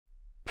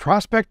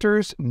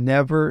Prospectors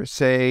never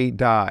say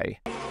die.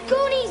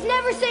 Goonies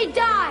never say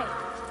die.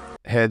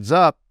 Heads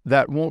up,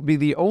 that won't be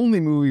the only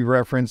movie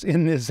reference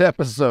in this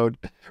episode.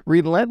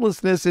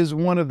 Relentlessness is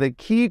one of the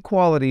key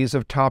qualities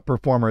of top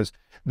performers.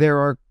 There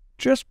are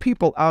just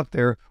people out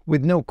there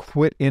with no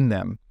quit in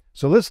them.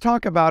 So let's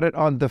talk about it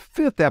on the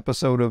 5th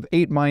episode of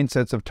 8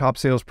 Mindsets of Top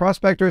Sales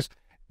Prospectors.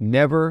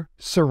 Never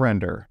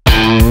surrender.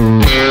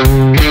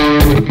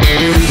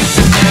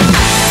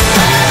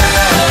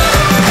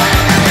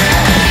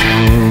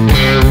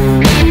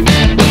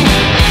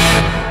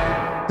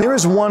 There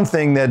is one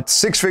thing that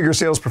six-figure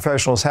sales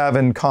professionals have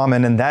in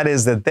common, and that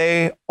is that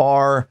they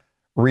are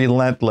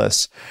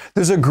relentless.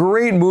 There's a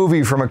great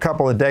movie from a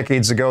couple of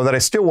decades ago that I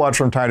still watch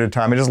from time to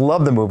time. I just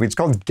love the movie. It's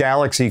called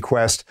Galaxy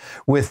Quest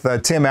with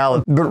Tim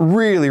Allen, but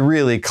really,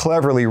 really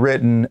cleverly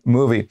written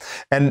movie.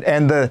 And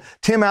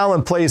Tim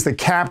Allen plays the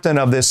captain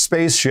of this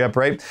spaceship,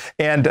 right?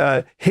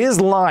 And his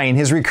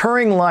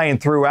recurring line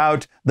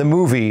throughout the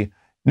movie,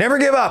 never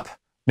give up,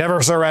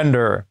 never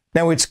surrender.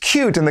 Now, it's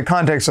cute in the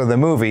context of the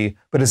movie,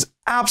 but it's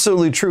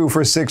absolutely true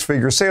for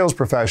six-figure sales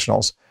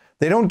professionals.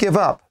 They don't give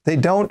up. They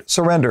don't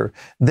surrender.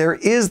 There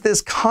is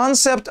this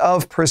concept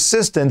of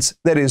persistence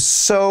that is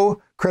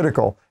so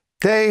critical.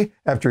 Day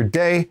after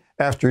day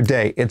after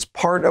day. It's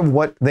part of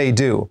what they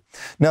do.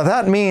 Now,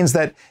 that means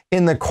that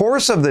in the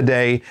course of the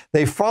day,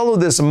 they follow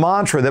this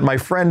mantra that my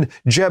friend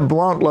Jeb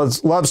Blount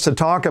loves to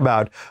talk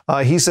about.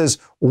 He says,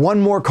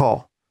 one more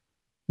call,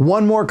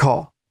 one more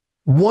call.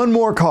 One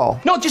more call.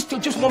 No, just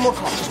one more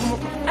call. Just one more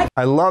call.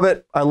 I love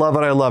it. I love it.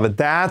 I love it.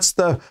 That's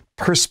the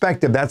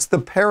perspective. That's the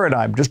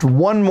paradigm. Just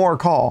one more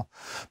call.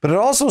 But it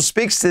also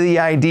speaks to the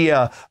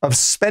idea of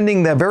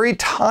spending the very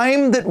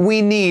time that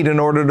we need in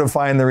order to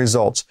find the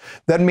results.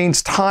 That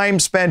means time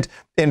spent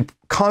in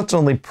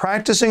constantly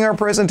practicing our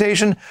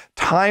presentation,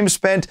 time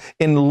spent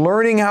in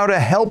learning how to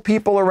help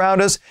people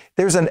around us.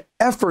 There's an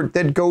effort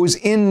that goes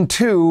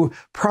into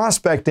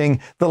prospecting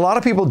that a lot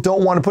of people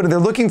don't want to put in. They're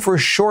looking for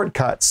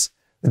shortcuts.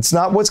 It's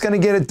not what's going to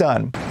get it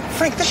done.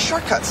 Frank, this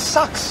shortcut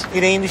sucks.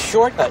 It ain't a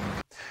shortcut.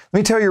 Let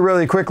me tell you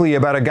really quickly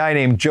about a guy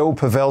named Joe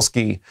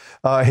Pavelski.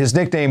 His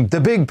nickname,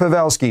 the Big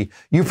Pavelski.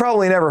 You've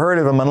probably never heard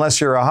of him unless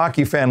you're a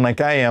hockey fan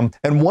like I am.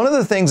 And one of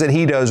the things that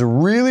he does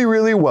really,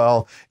 really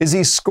well is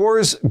he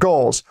scores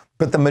goals.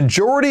 But the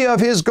majority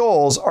of his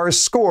goals are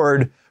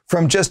scored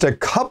from just a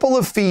couple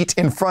of feet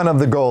in front of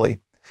the goalie.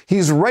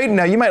 He's right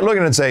now, you might look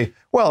at it and say,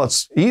 well,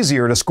 it's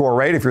easier to score,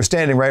 right, if you're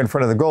standing right in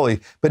front of the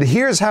goalie. But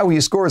here's how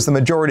he scores the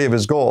majority of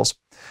his goals.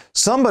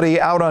 Somebody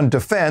out on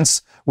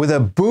defense with a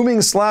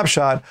booming slap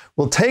shot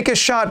will take a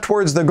shot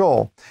towards the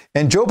goal.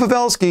 And Joe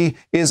Pavelski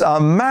is a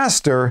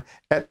master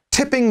at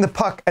tipping the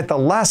puck at the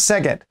last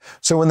second.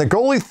 So when the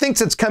goalie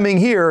thinks it's coming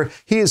here,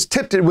 he has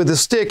tipped it with a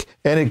stick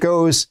and it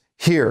goes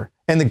here.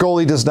 And the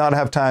goalie does not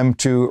have time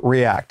to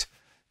react.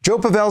 Joe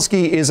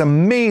Pavelski is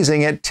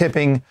amazing at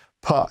tipping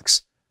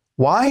pucks.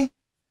 Why?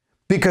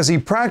 Because he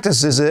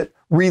practices it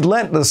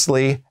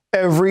relentlessly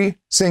every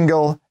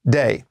single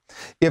day.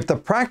 If the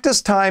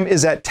practice time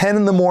is at 10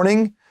 in the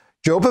morning,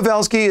 Joe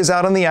Pavelski is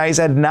out on the ice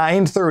at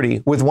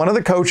 9:30 with one of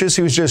the coaches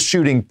who's just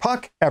shooting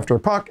puck after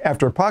puck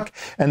after puck,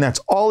 and that's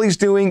all he's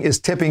doing is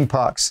tipping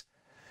pucks.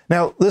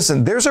 Now,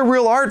 listen, there's a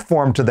real art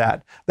form to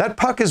that. That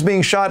puck is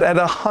being shot at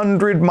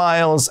 100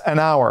 miles an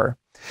hour,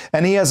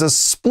 and he has a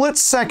split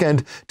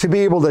second to be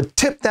able to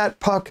tip that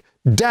puck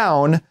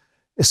down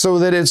so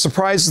that it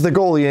surprises the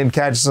goalie and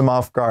catches him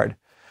off guard.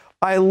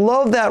 I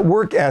love that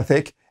work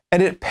ethic,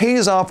 and it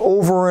pays off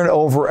over and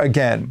over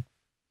again.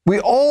 We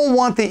all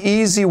want the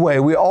easy way.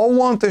 We all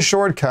want the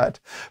shortcut.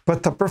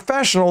 But the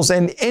professionals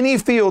in any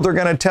field are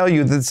going to tell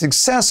you that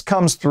success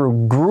comes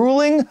through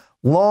grueling,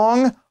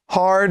 long,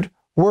 hard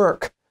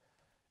work.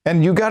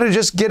 And you got to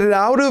just get it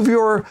out of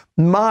your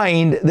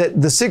mind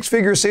that the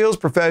six-figure sales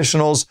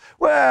professionals,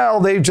 well,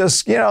 they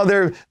just,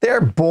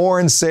 they're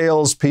born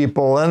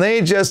salespeople, and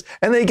they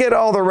get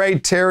all the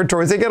right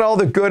territories. They get all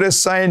the good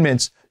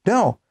assignments.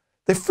 No,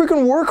 they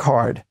freaking work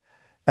hard.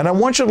 And I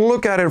want you to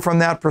look at it from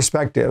that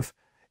perspective.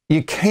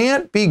 You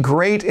can't be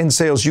great in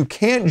sales. You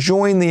can't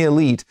join the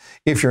elite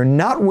if you're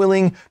not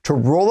willing to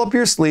roll up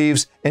your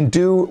sleeves and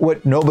do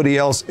what nobody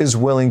else is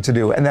willing to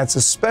do. And that's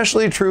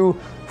especially true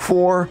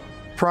for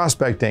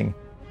prospecting.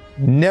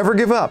 Never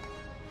give up.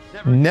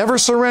 Never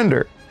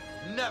surrender.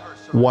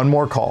 One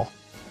more call.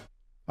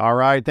 All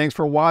right, thanks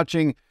for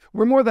watching.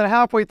 We're more than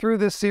halfway through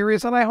this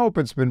series, and I hope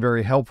it's been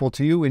very helpful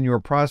to you in your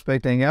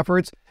prospecting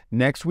efforts.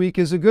 Next week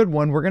is a good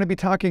one. We're going to be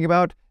talking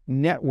about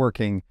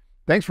networking.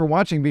 Thanks for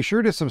watching. Be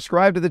sure to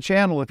subscribe to the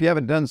channel if you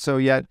haven't done so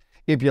yet.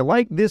 If you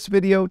like this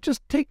video,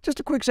 just take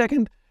a quick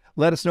second.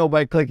 Let us know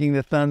by clicking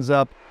the thumbs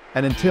up.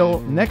 And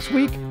until next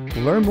week,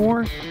 learn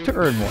more to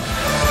earn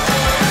more.